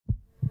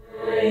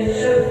You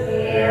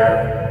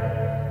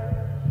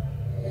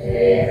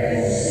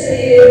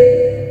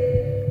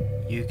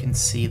can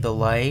see the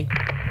light?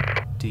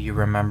 Do you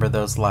remember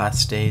those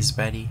last days,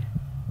 Betty?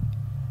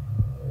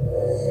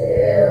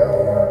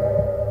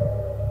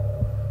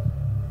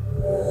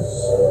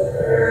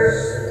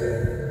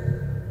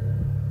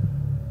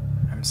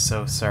 I'm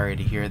so sorry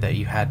to hear that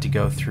you had to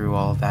go through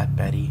all that,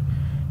 Betty.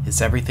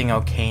 Is everything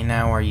okay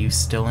now? Are you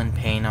still in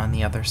pain on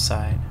the other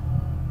side?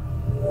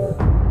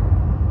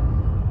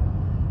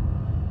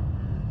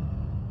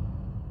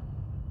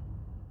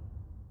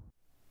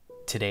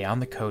 Today on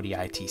the Cody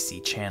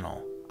ITC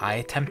channel, I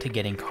attempt to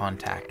get in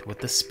contact with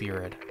the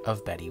spirit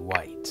of Betty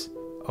White.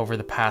 Over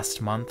the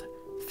past month,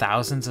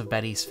 thousands of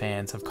Betty's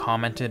fans have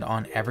commented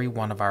on every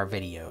one of our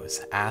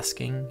videos,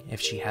 asking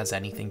if she has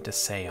anything to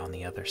say on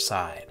the other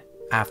side.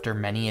 After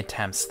many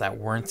attempts that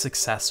weren't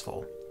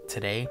successful,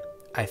 today,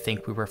 I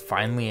think we were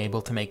finally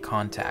able to make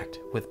contact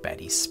with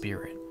Betty's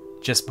spirit.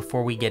 Just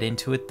before we get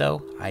into it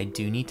though, I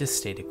do need to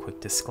state a quick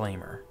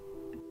disclaimer.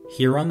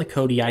 Here on the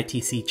Cody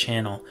ITC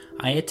channel,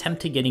 I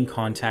attempt to get in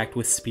contact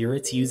with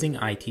spirits using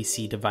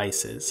ITC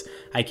devices.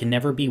 I can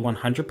never be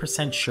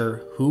 100%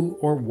 sure who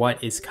or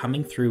what is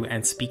coming through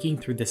and speaking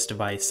through this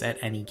device at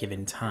any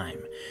given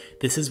time.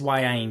 This is why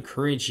I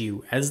encourage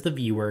you, as the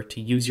viewer,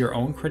 to use your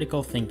own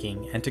critical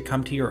thinking and to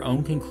come to your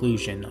own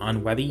conclusion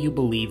on whether you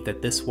believe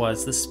that this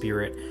was the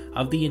spirit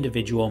of the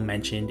individual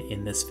mentioned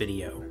in this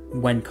video.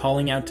 When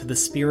calling out to the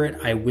spirit,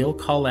 I will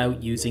call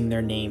out using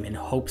their name in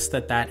hopes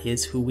that that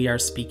is who we are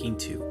speaking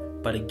to.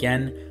 But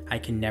again, I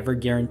can never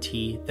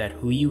guarantee that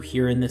who you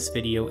hear in this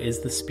video is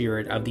the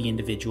spirit of the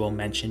individual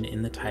mentioned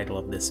in the title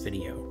of this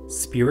video.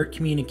 Spirit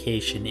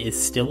communication is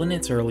still in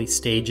its early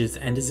stages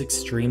and is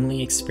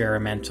extremely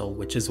experimental,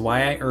 which is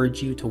why I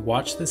urge you to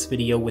watch this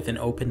video with an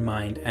open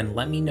mind and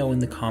let me know in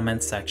the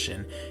comments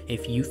section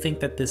if you think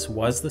that this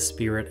was the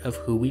spirit of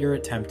who we are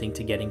attempting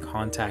to get in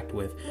contact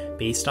with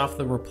based off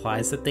the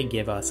replies that they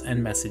give us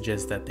and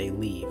messages that they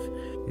leave.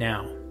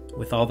 Now,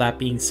 with all that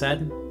being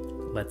said,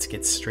 let's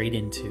get straight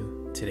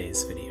into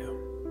today's video.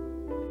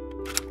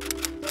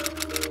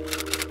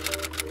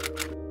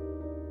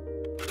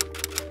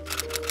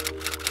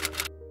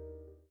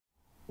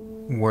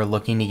 We're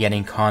looking to get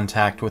in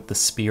contact with the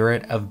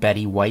spirit of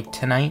Betty White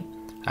tonight.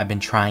 I've been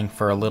trying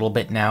for a little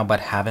bit now, but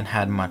haven't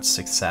had much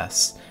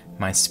success.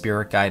 My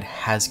spirit guide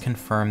has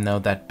confirmed though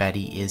that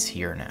Betty is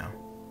here now.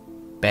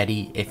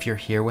 Betty, if you're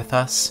here with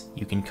us,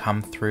 you can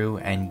come through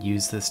and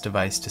use this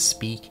device to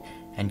speak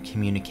and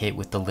communicate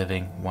with the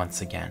living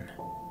once again.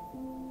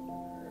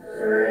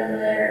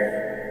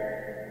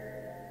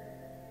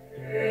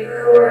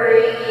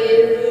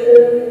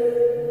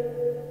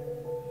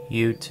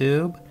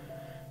 YouTube?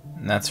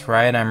 That's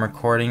right, I'm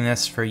recording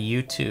this for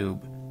YouTube.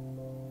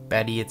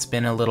 Betty, it's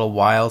been a little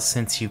while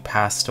since you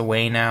passed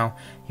away now.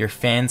 Your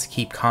fans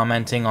keep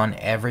commenting on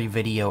every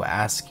video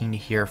asking to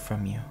hear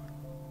from you.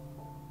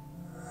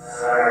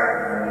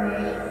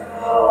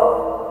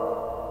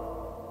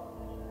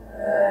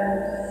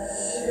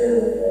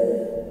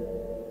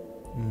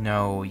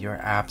 No, you're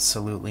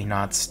absolutely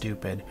not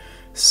stupid.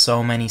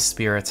 So many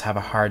spirits have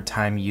a hard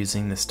time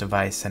using this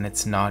device and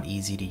it's not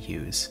easy to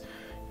use.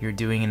 You're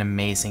doing an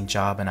amazing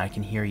job and I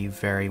can hear you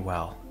very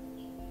well.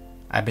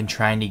 I've been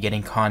trying to get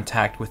in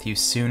contact with you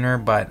sooner,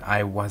 but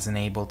I wasn't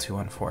able to,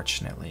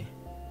 unfortunately.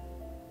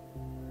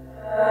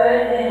 I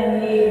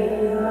didn't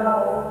even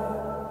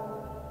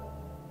know.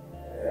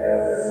 There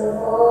was a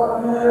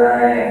long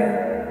time.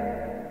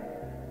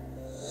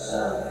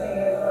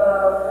 Something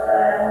about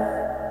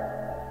that.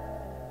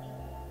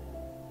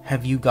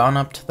 Have you gone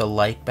up to the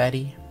light,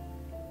 Betty?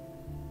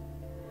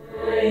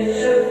 They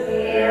took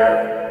me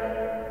up.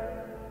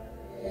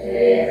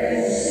 They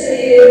could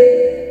see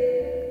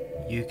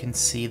it. You can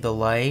see the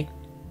light?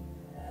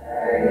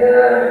 I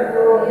gotta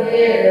go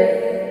get it.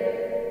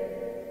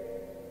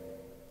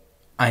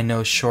 I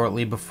know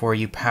shortly before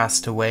you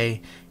passed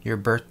away, your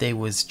birthday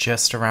was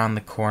just around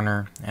the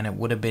corner, and it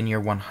would have been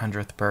your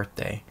 100th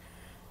birthday.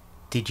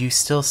 Did you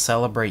still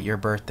celebrate your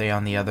birthday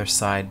on the other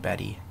side,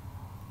 Betty?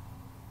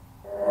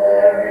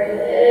 Every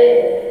day.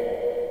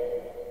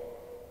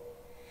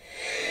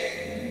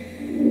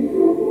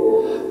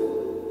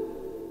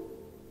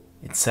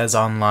 It says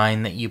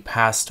online that you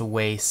passed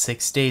away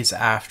 6 days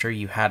after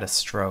you had a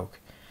stroke.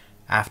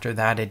 After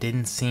that, it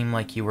didn't seem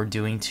like you were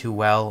doing too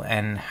well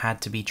and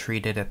had to be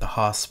treated at the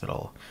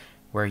hospital,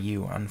 where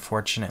you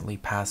unfortunately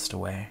passed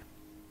away.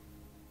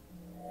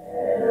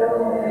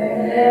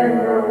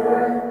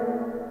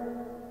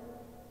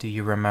 Do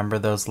you remember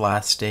those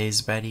last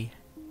days, Betty?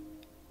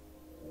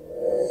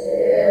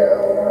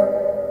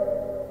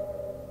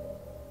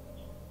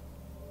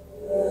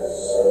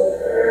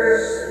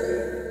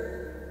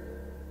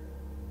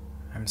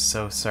 I'm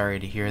so sorry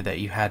to hear that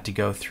you had to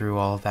go through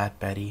all that,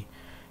 Betty.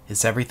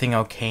 Is everything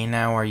okay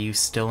now? Are you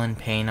still in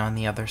pain on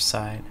the other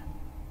side?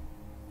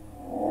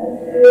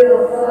 I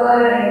feel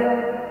fine.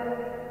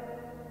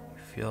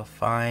 You feel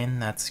fine?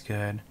 That's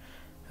good.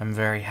 I'm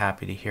very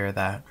happy to hear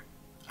that.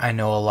 I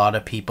know a lot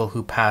of people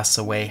who pass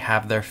away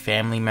have their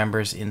family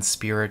members in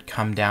spirit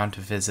come down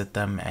to visit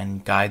them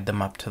and guide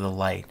them up to the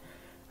light.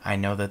 I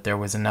know that there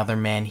was another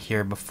man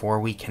here before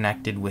we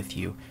connected with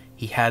you.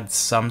 He had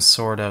some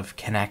sort of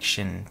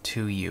connection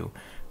to you.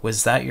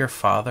 Was that your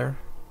father?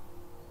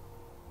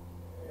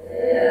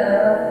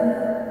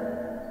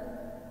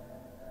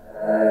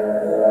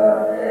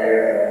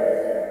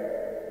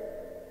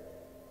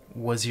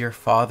 Was your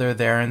father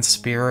there in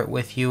spirit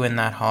with you in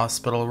that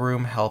hospital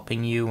room,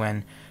 helping you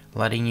and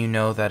letting you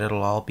know that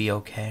it'll all be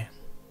okay?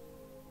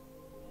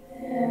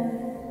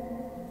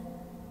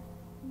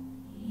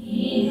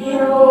 He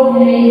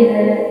told me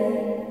that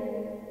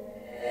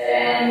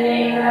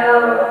standing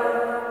out,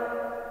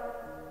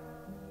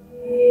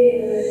 he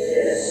was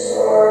just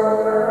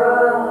sore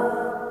around.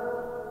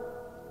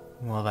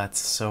 Well, that's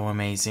so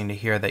amazing to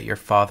hear that your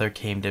father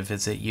came to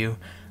visit you.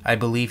 I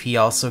believe he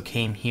also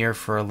came here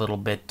for a little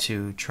bit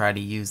to try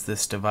to use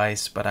this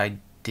device, but I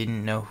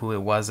didn't know who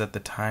it was at the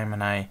time,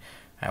 and I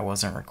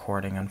wasn't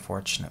recording,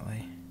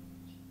 unfortunately.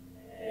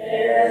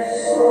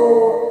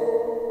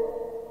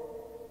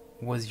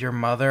 Was your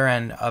mother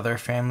and other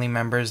family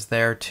members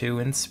there too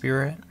in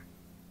spirit?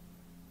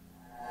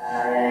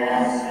 I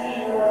asked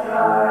you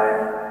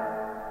hard.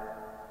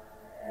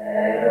 I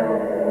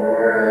don't know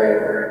where they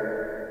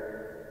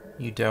were.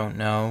 You don't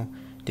know?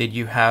 Did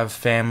you have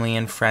family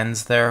and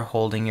friends there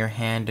holding your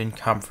hand and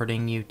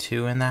comforting you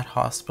too in that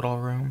hospital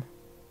room?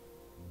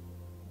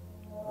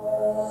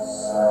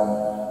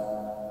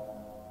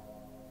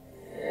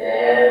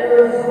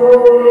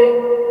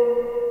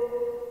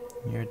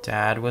 Your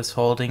dad was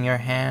holding your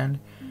hand?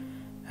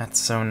 That's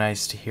so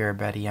nice to hear,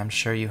 Betty. I'm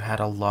sure you had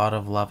a lot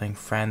of loving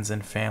friends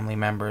and family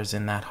members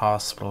in that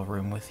hospital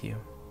room with you.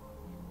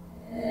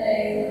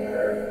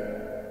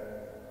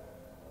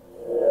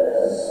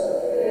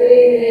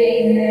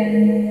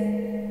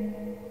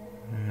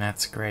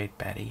 That's great,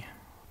 Betty.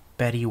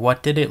 Betty,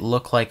 what did it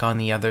look like on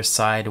the other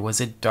side? Was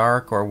it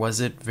dark or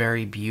was it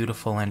very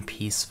beautiful and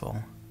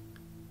peaceful?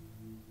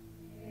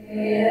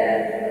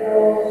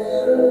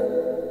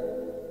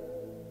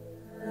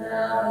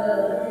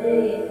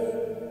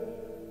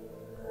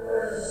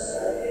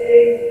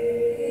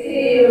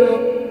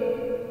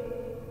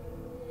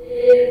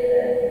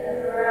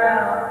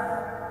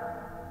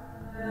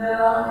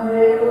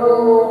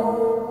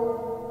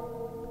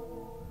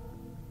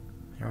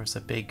 There was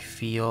a big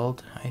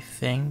field, I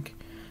think.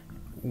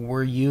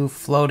 Were you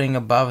floating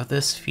above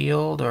this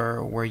field,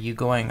 or were you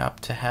going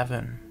up to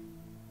heaven?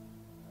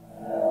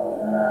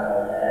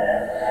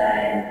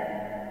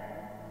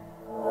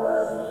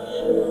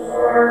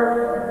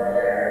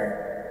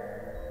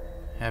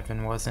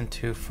 Heaven wasn't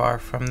too far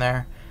from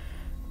there.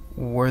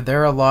 Were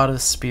there a lot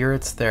of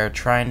spirits there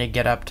trying to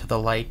get up to the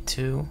light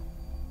too?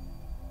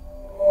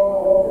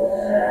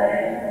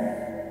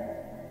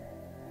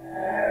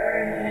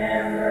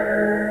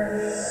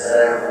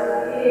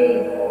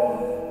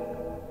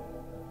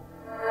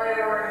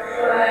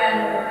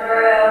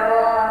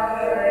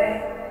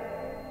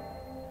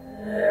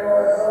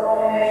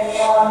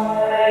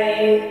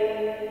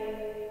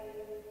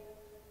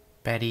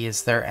 Betty,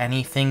 is there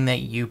anything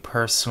that you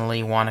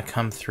personally want to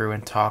come through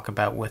and talk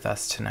about with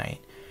us tonight?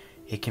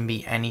 It can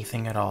be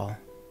anything at all.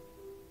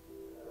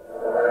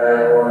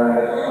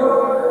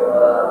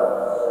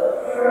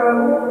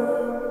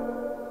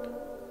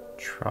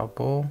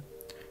 Trouble?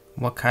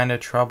 What kind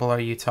of trouble are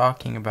you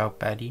talking about,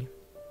 Betty?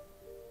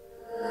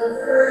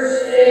 The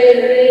first day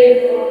of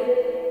April.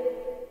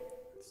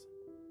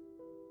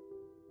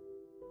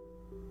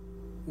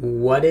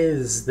 What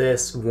is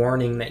this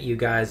warning that you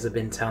guys have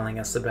been telling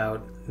us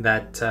about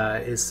that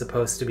is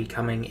supposed to be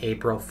coming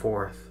April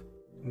 4th?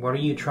 What are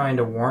you trying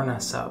to warn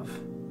us of?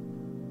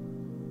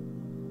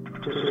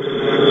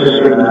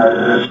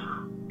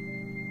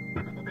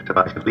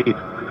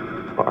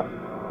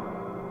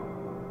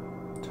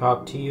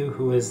 Talk to you?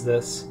 Who is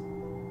this?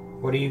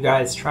 What are you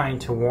guys trying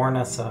to warn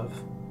us of?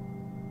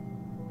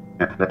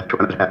 That's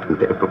what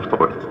happened April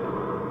 4th.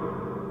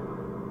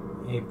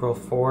 April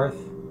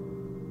 4th?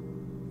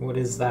 What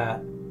is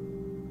that?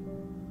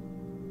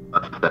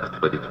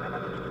 That's what it,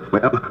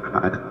 well,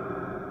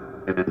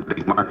 in the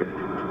big market,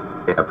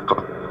 they have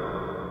called.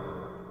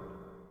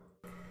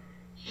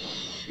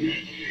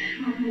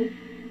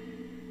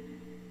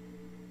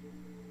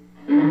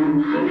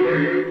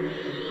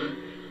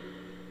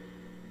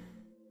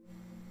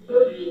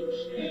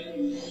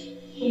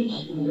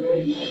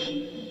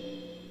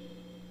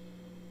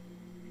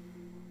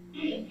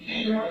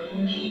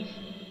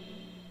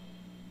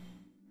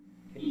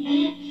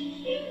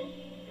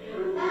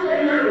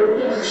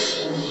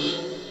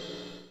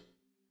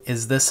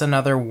 Is this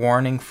another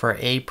warning for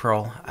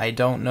April? I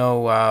don't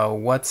know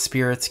what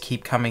spirits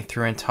keep coming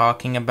through and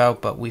talking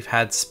about, but we've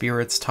had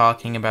spirits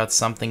talking about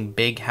something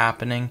big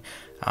happening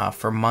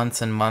for months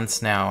and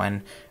months now,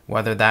 and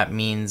whether that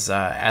means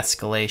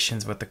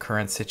escalations with the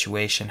current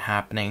situation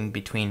happening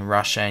between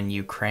Russia and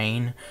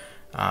Ukraine,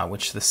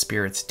 which the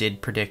spirits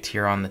did predict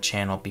here on the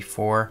channel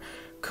before,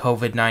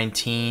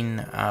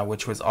 COVID-19,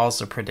 which was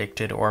also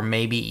predicted, or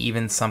maybe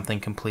even something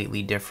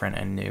completely different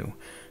and new.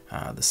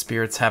 The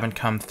spirits haven't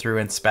come through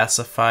and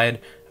specified.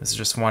 I was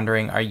just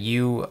wondering, are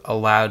you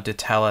allowed to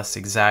tell us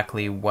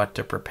exactly what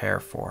to prepare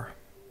for?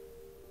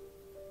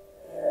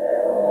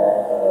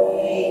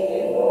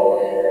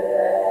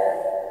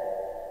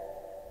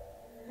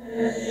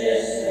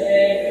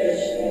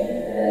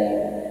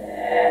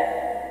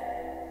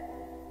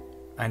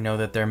 I know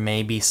that there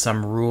may be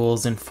some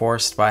rules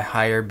enforced by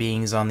higher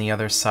beings on the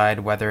other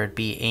side, whether it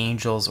be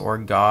angels or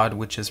God,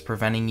 which is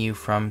preventing you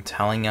from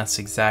telling us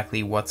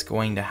exactly what's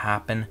going to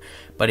happen.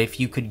 But if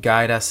you could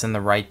guide us in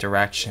the right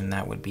direction,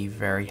 that would be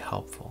very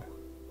helpful.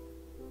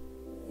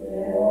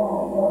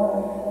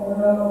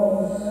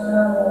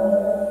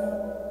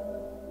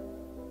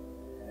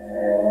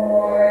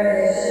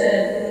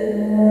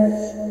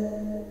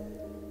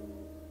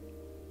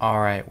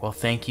 Alright, well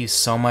thank you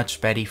so much,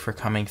 Betty, for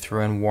coming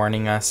through and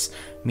warning us.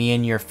 Me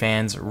and your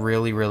fans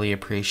really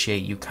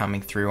appreciate you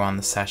coming through on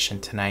the session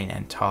tonight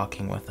and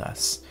talking with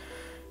us.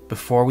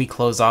 Before we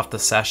close off the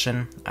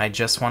session, I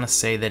just want to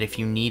say that if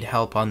you need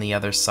help on the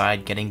other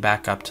side getting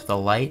back up to the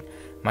light,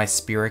 my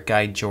spirit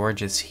guide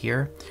George is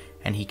here,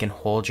 and he can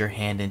hold your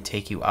hand and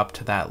take you up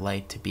to that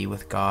light to be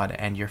with God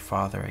and your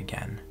Father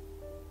again.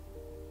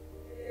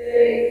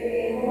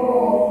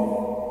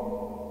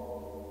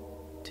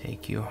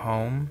 Take you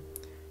home?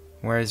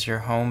 Where is your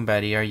home,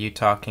 Betty? Are you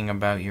talking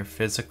about your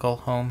physical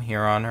home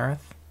here on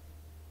Earth?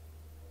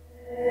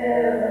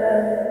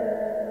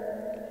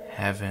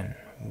 Heaven.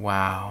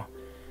 Wow.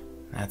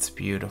 That's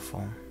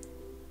beautiful.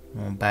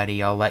 Well,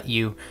 Betty, I'll let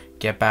you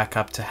get back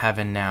up to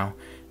heaven now.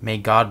 May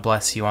God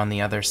bless you on the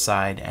other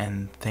side,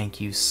 and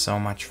thank you so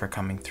much for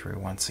coming through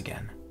once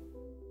again.